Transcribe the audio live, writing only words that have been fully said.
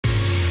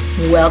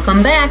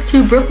Welcome back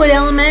to Brookwood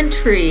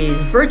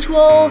Elementary's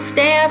Virtual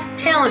Staff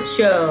Talent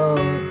Show.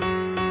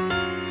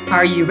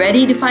 Are you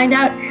ready to find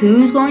out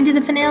who's going to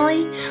the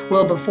finale?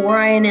 Well, before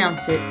I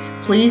announce it,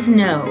 please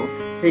know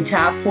the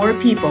top 4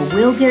 people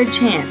will get a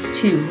chance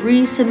to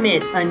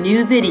resubmit a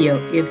new video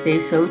if they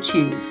so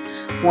choose.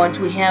 Once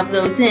we have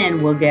those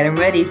in, we'll get them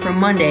ready for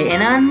Monday,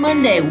 and on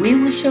Monday we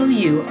will show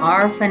you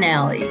our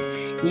finale.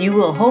 You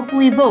will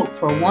hopefully vote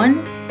for one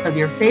of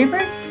your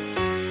favorite.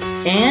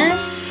 And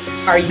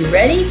are you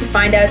ready to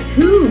find out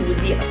who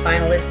the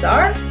finalists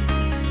are?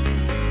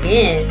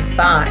 In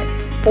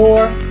 5,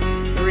 4,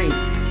 3.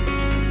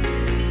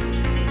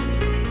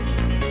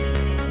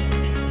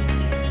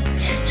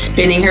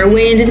 Spinning her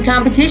way into the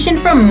competition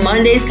from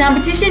Monday's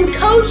competition,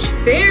 Coach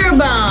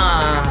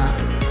Fairbach.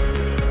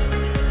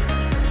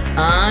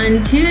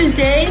 On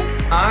Tuesday,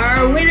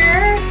 our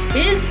winner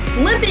is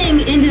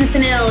flipping into the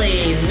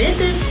finale,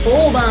 Mrs.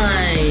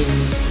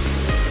 Holbein.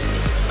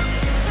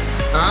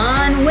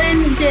 On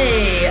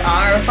Wednesday,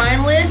 our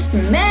finalist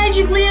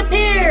magically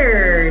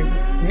appears,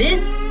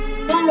 Miss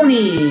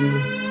Boney.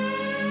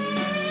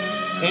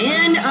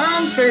 And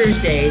on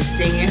Thursday,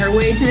 singing her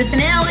way to the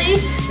finale,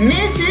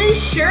 Mrs.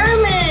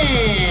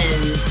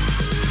 Sherman.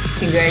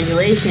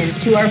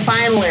 Congratulations to our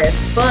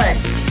finalists, but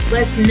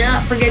let's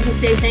not forget to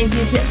say thank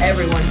you to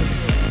everyone who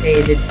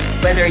participated,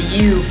 whether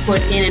you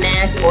put in an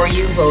act or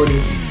you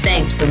voted.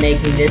 Thanks for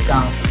making this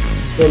awesome.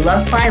 Good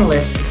luck,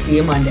 finalists. We'll see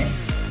you Monday.